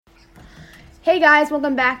Hey guys,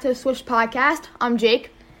 welcome back to the Swish podcast. I'm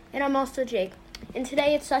Jake. And I'm also Jake. And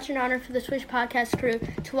today it's such an honor for the Swish podcast crew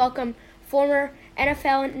to welcome former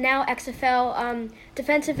NFL and now XFL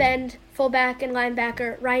defensive end, fullback, and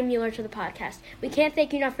linebacker Ryan Mueller to the podcast. We can't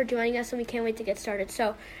thank you enough for joining us, and we can't wait to get started.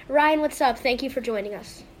 So, Ryan, what's up? Thank you for joining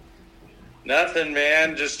us. Nothing,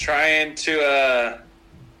 man. Just trying to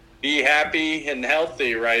be happy and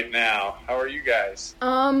healthy right now. How are you guys?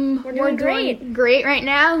 We're doing great. Great right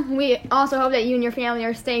now. We also hope that you and your family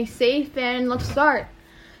are staying safe, and let's start.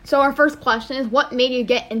 So our first question is, what made you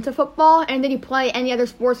get into football, and did you play any other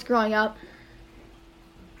sports growing up?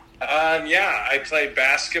 I played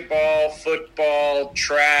basketball, football,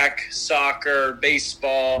 track, soccer,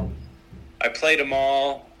 baseball. I played them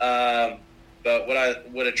all. But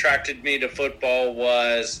what attracted me to football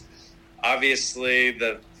was obviously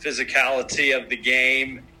the physicality of the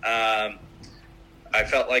game. I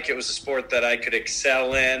felt like it was a sport that I could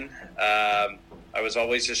excel in. I was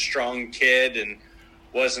always a strong kid and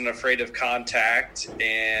wasn't afraid of contact,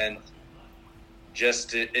 and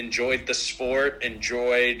just enjoyed the sport,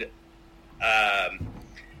 enjoyed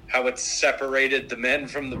how it separated the men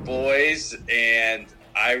from the boys, and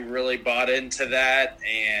I really bought into that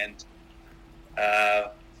and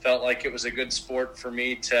felt like it was a good sport for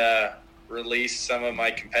me to release some of my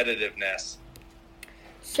competitiveness.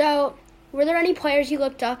 So, were there any players you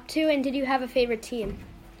looked up to, and did you have a favorite team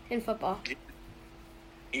in football?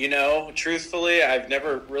 You know, truthfully, I've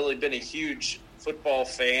never really been a huge football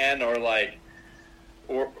fan or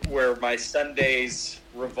where my Sundays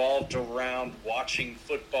revolved around watching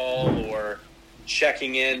football or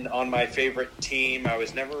checking in on my favorite team. I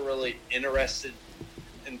was never really interested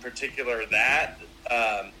in particular that.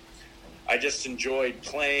 I just enjoyed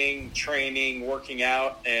playing, training, working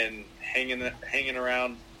out, and hanging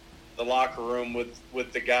around the locker room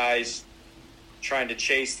with the guys trying to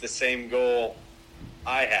chase the same goal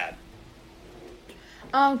I had.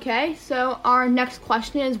 Okay, so our next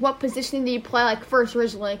question is, what position did you play first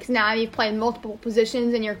originally? Because now you've played multiple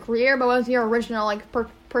positions in your career, but what was your original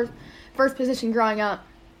first position growing up?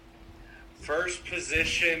 First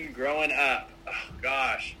position growing up, oh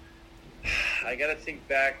gosh, I got to think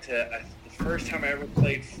back to the first time I ever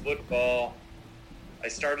played football. I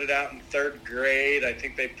started out in third grade. I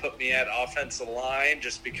think they put me at offensive line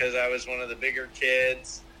just because I was one of the bigger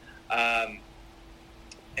kids.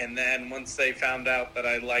 And then once they found out that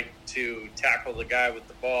I liked to tackle the guy with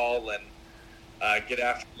the ball and get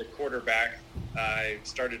after the quarterback, I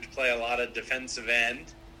started to play a lot of defensive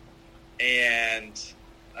end. And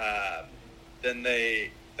then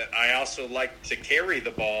I also liked to carry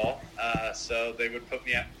the ball, so they would put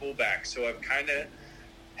me at fullback. So I've kind of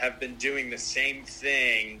have been doing the same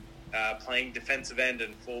thing, playing defensive end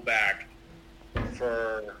and fullback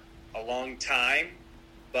for a long time,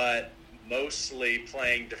 but mostly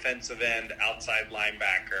playing defensive end, outside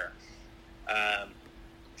linebacker.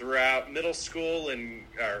 Throughout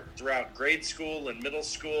grade school and middle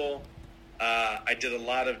school, I did a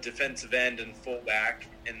lot of defensive end and fullback.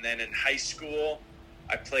 And then in high school,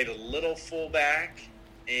 I played a little fullback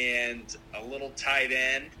and a little tight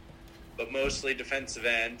end, but mostly defensive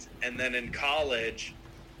end. And then in college,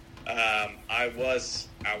 I was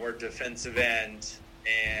our defensive end,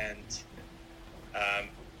 and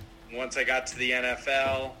once I got to the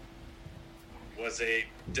NFL, was a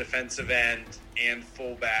defensive end and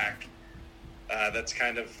fullback. That's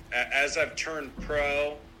kind of, as I've turned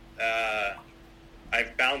pro,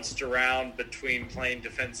 I've bounced around between playing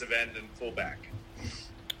defensive end and fullback.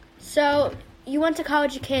 So, you went to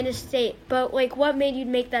college at Kansas State, but what made you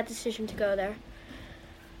make that decision to go there?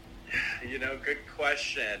 Good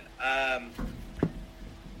question.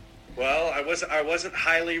 Well, I wasn't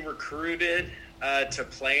highly recruited to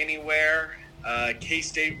play anywhere.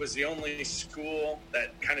 K-State was the only school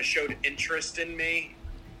that kind of showed interest in me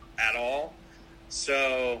at all.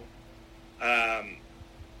 So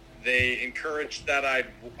they encouraged that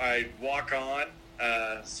I'd walk on.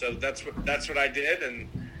 So that's what I did, and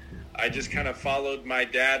I just kind of followed my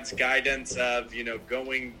dad's guidance of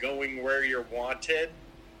going where you're wanted.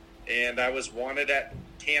 And I was wanted at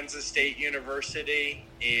Kansas State University,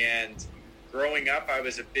 and growing up, I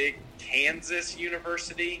was a big Kansas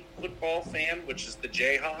University football fan, which is the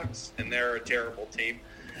Jayhawks, and they're a terrible team.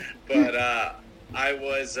 But I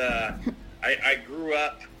grew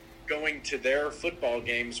up going to their football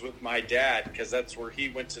games with my dad because that's where he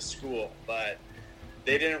went to school. But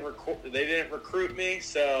they didn't recruit me,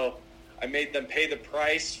 so I made them pay the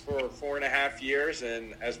price for 4.5 years,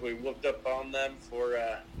 and as we whooped up on them for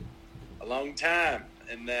a long time,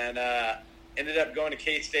 and then ended up going to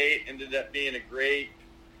K-State. Ended up being a great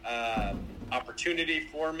opportunity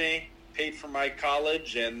for me. paid for my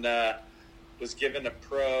college and was given a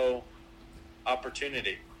pro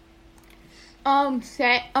opportunity.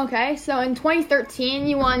 Okay, so in 2013,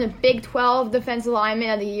 you won the Big 12 Defensive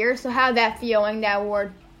Lineman of the Year. So how did that feel, winning that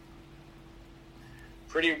award?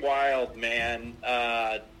 Pretty wild, man.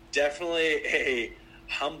 Definitely a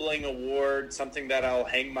humbling award, something that I'll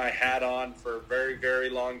hang my hat on for a very, very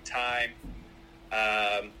long time.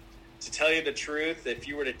 To tell you the truth, if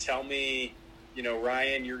you were to tell me,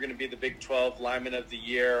 Ryan, you're going to be the Big 12 Lineman of the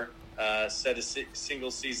Year, set a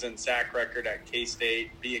single season sack record at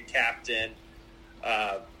K-State, be a captain,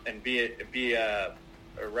 and be a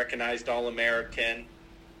recognized All-American,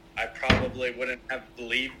 I probably wouldn't have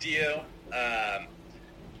believed you.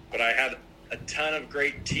 But I had a ton of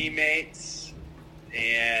great teammates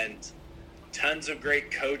and tons of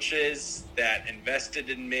great coaches that invested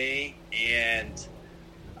in me. And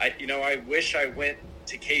I wish I went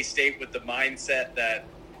to K-State with the mindset that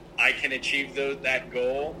I can achieve that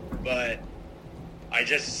goal, but I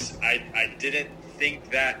didn't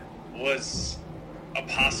think that was a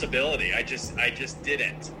possibility. I just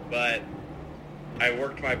didn't. But I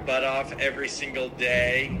worked my butt off every single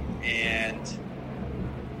day, and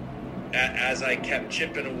as I kept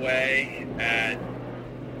chipping away at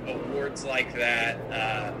awards like that,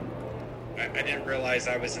 I didn't realize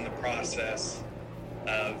I was in the process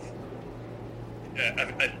of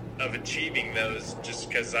achieving those, just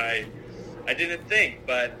because I didn't think.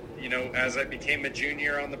 But as I became a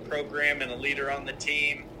junior on the program and a leader on the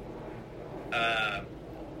team,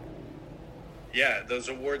 those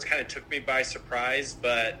awards kind of took me by surprise.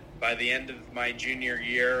 But by the end of my junior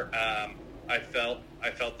year, I felt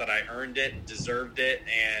that I earned it, deserved it,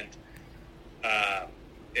 and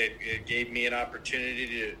it gave me an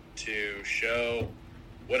opportunity to show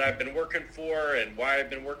what I've been working for and why I've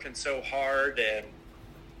been working so hard, and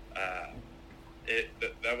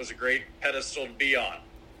that was a great pedestal to be on.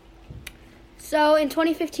 So in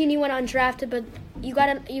 2015, you went undrafted, but you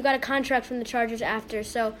got a contract from the Chargers after.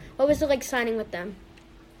 So what was it like signing with them?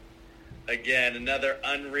 Again, another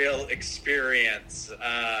unreal experience.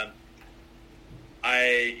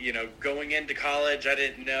 Going into college, I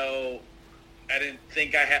didn't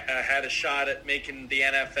think I had a shot at making the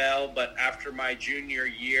NFL, but after my junior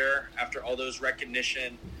year, after all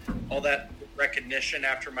that recognition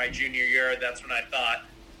after my junior year, that's when I thought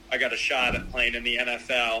I got a shot at playing in the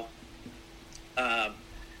NFL.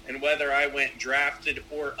 And whether I went drafted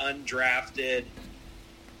or undrafted,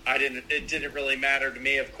 it didn't really matter to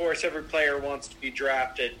me. Of course, every player wants to be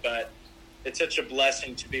drafted, but it's such a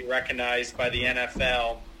blessing to be recognized by the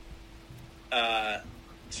NFL,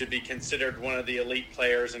 to be considered one of the elite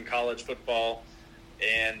players in college football,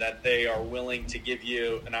 and that they are willing to give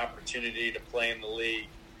you an opportunity to play in the league.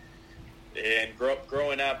 And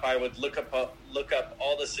growing up, I would look up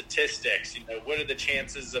all the statistics. What are the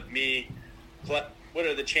chances of me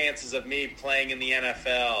playing in the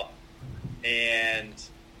NFL? And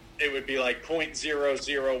it would be like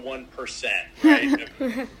 0.001%, right?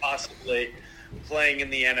 Of possibly playing in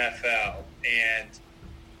the NFL. And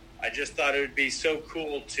I just thought it would be so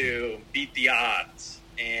cool to beat the odds.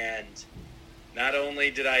 And not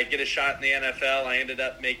only did I get a shot in the NFL, I ended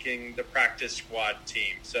up making the practice squad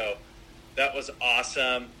team. So that was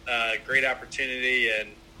awesome. Great opportunity.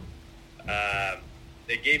 And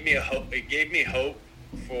it gave me hope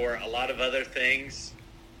for a lot of other things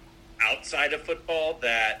outside of football,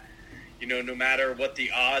 that no matter what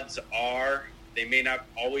the odds are, they may not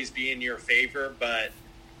always be in your favor, but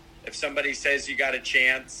if somebody says you got a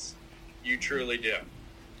chance, you truly do.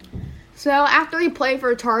 So after you played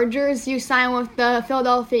for Chargers, you signed with the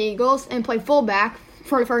Philadelphia Eagles and played fullback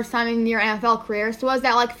for the first time in your NFL career. So what was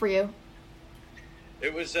that like for you?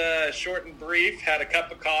 It was short and brief. Had a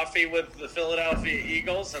cup of coffee with the Philadelphia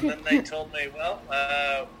Eagles, and then they told me, well,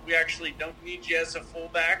 we actually don't need you as a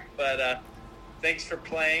fullback, but thanks for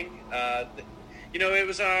playing. It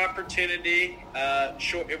was an opportunity.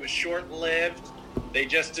 It was short-lived. They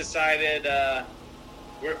just decided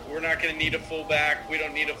we're not going to need a fullback. We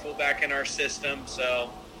don't need a fullback in our system, so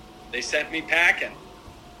they sent me packing.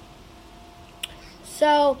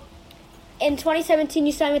 So in 2017,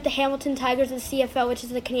 you signed with the Hamilton Tigers of the CFL, which is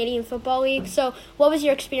the Canadian Football League. So what was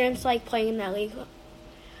your experience like playing in that league?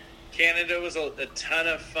 Canada was a ton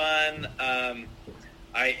of fun.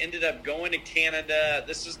 I ended up going to Canada.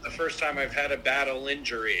 This is the first time I've had to battle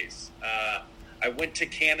injuries. I went to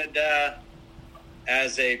Canada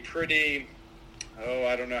as a pretty,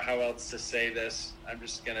 I don't know how else to say this. I'm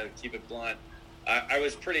just going to keep it blunt. I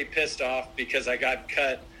was pretty pissed off because I got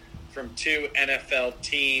cut from 2 NFL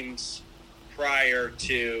teams prior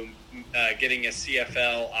to getting a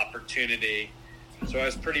CFL opportunity. So I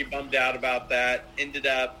was pretty bummed out about that. Ended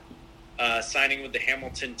up signing with the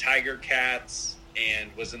Hamilton Tiger Cats and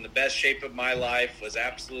was in the best shape of my life, was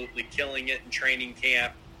absolutely killing it in training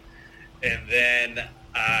camp. And then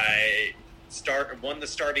I won the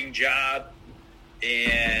starting job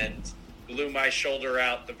and blew my shoulder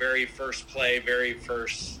out the very first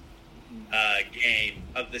game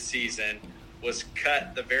of the season. Was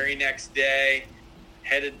cut the very next day,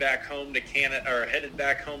 headed back home to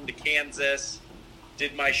Kansas,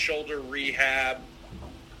 did my shoulder rehab,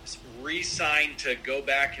 re-signed to go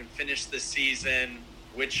back and finish the season,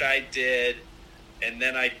 which I did, and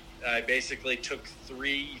then I basically took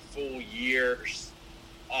 3 full years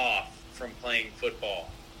off from playing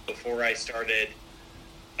football before I started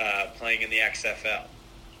playing in the XFL.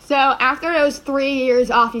 So after those 3 years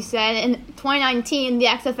off, you said, in 2019, the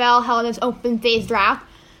XFL held its open phase draft.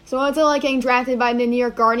 So what's it like getting drafted by the New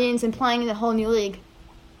York Guardians and playing in a whole new league?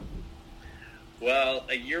 Well,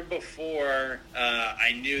 a year before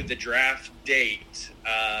I knew the draft date,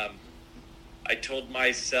 I told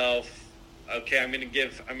myself, okay, I'm going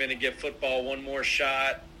to give football one more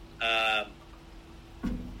shot. I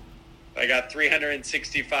got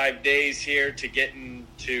 365 days here to get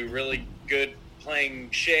into really good playing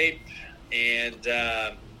shape, and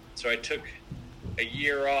so I took a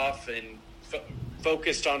year off and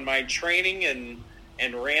focused on my training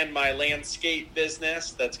and ran my landscape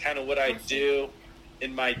business. That's kind of what I do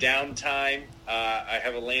in my downtime. I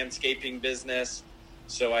have a landscaping business,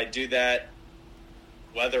 so I do that.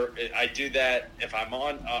 Whether I do that if I'm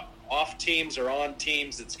on off teams or on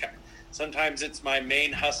teams, sometimes it's my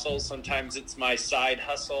main hustle, sometimes it's my side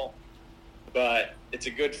hustle, but it's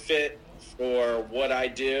a good fit for what I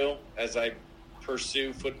do as I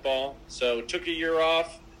pursue football. So took a year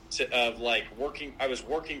off of working. I was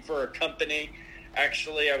working for a company.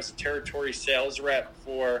 Actually, I was a territory sales rep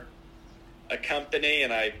for a company,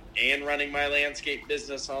 and running my landscape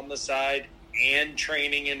business on the side, and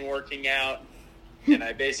training and working out. And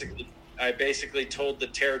I basically told the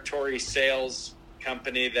territory sales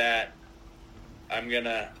company that I'm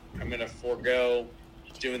gonna forego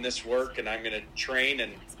doing this work, and I'm gonna train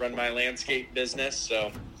and run my landscape business.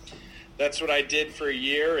 So that's what I did for a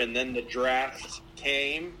year, and then the draft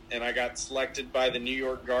came, and I got selected by the New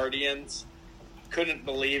York Guardians. Couldn't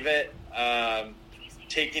believe it.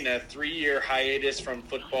 Taking a 3-year hiatus from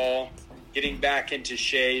football, getting back into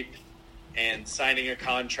shape, and signing a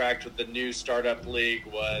contract with the new startup league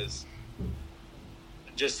was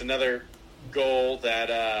just another goal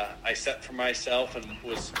that I set for myself and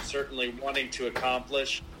was certainly wanting to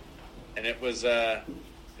accomplish. And it was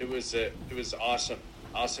awesome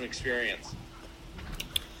experience.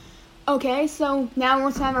 Okay, so now we're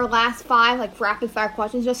going to have our last 5 rapid fire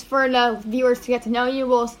questions just for the viewers to get to know you.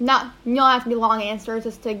 You don't have to be long answers,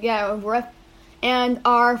 just to get over with. And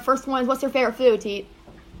our first one is, what's your favorite food to eat?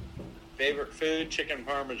 Favorite food, chicken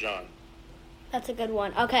parmesan. That's a good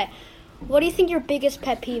one. Okay. What do you think your biggest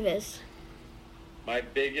pet peeve is? My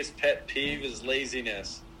biggest pet peeve is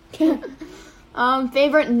laziness.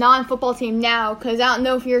 Favorite non-football team now, because I don't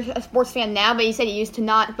know if you're a sports fan now, but you said you used to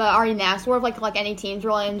not, but are you now? Sort of like any teams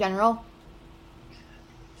really in general.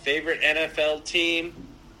 Favorite NFL team?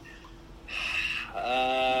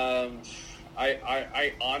 I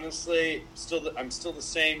honestly I'm still the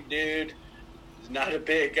same dude. Not a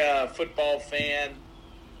big football fan.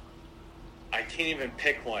 I can't even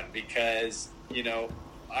pick one because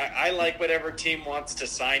I like whatever team wants to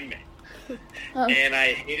sign me. Oh. And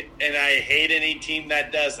I hate any team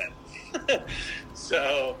that doesn't.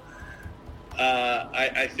 So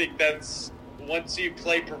I think that's, once you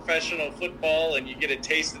play professional football and you get a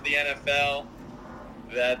taste of the NFL,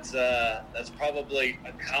 that's probably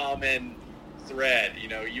a common thread.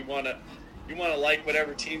 You want to like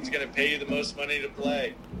whatever team's going to pay you the most money to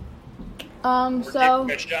play. So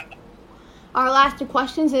our last 2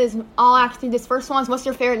 questions is, this first one is, what's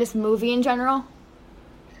your favorite movie in general?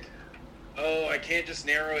 Oh, I can't just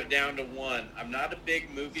narrow it down to one. I'm not a big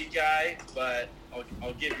movie guy, but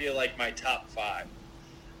I'll give you my top 5.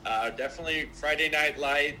 Definitely Friday Night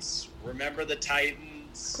Lights, Remember the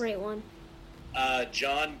Titans. Great one.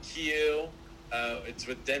 John Q. It's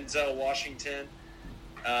with Denzel Washington.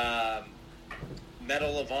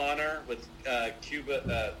 Medal of Honor with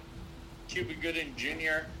Cuba Gooding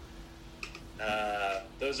Jr.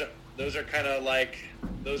 Those are kind of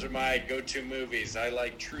those are my go-to movies. I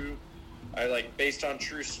like based on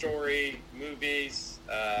true story movies,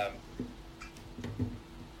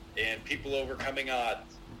 and people overcoming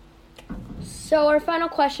odds. So our final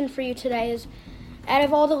question for you today is, out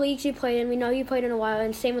of all the leagues you played in, we know you played in a while,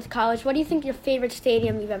 and same with college, what do you think your favorite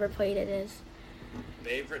stadium you've ever played in is?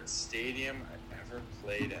 Favorite stadium I've ever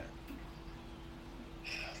played in.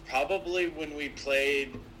 Probably when we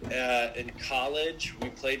played in college, we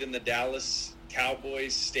played in the Dallas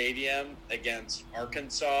Cowboys Stadium against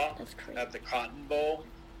Arkansas at the Cotton Bowl.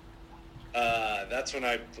 That's when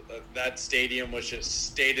that stadium was just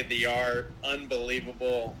state-of-the-art,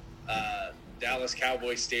 unbelievable. Dallas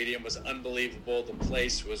Cowboys Stadium was unbelievable. The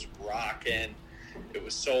place was rocking. It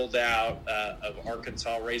was sold out of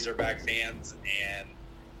Arkansas Razorback fans and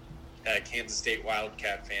Kansas State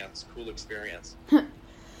Wildcat fans. Cool experience.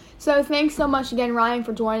 So thanks so much again, Ryan,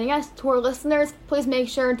 for joining us. To our listeners, please make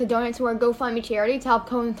sure to donate to our GoFundMe charity to help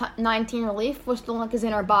COVID-19 relief, which the link is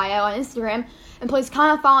in our bio on Instagram. And please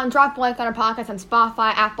comment, follow, and drop a like on our podcast on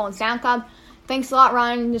Spotify, Apple, and SoundCloud. Thanks a lot,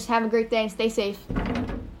 Ryan, and just have a great day and stay safe.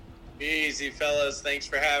 Easy, fellas. Thanks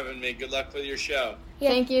for having me. Good luck with your show. Yeah.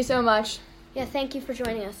 Thank you so much. Yeah, thank you for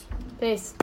joining us. Peace.